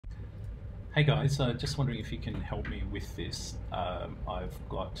Hey guys, just wondering if you can help me with this. I've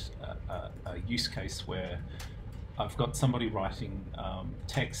got a use case where I've got somebody writing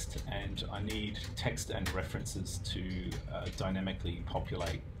text and I need text and references to dynamically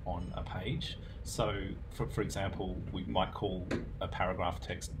populate on a page. So, for example, we might call a paragraph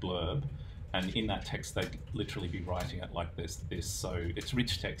text blurb, and in that text they'd literally be writing it like this. So it's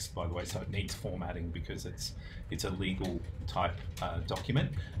rich text, by the way, so it needs formatting because it's a legal type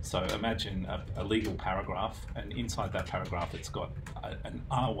document. So imagine a legal paragraph, and inside that paragraph it's got an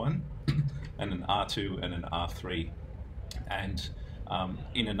R1 and an R2 and an R3. And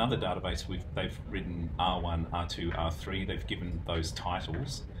in another database, they've written R1, R2, R3. They've given those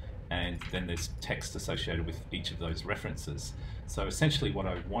titles, and then there's text associated with each of those references. So essentially what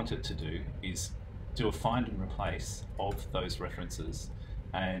I want it to do is do a find and replace of those references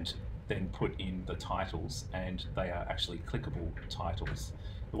and then put in the titles, and they are actually clickable titles.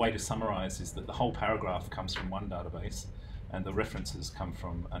 The way to summarize is that the whole paragraph comes from one database and the references come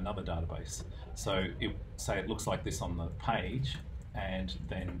from another database. So say it looks like this on the page, and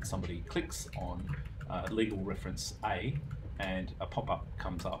then somebody clicks on legal reference A, and a pop-up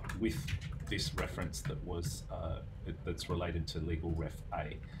comes up with this reference that's related to legal ref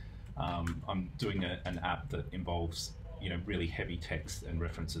A. I'm doing an app that involves really heavy text and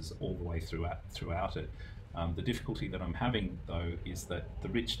references all the way throughout it. The difficulty that I'm having though is that the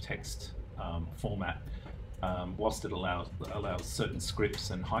rich text format, whilst it allows certain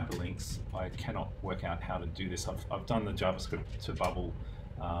scripts and hyperlinks, I cannot work out how to do this. I've done the JavaScript to Bubble,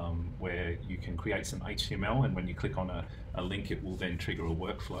 where you can create some HTML, and when you click on a link it will then trigger a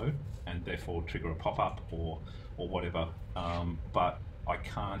workflow and therefore trigger a pop-up or whatever, but I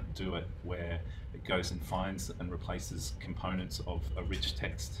can't do it where it goes and finds and replaces components of a rich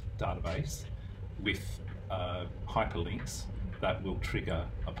text database with hyperlinks that will trigger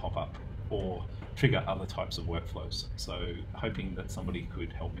a pop-up or trigger other types of workflows. So hoping that somebody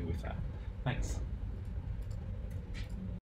could help me with that. Thanks.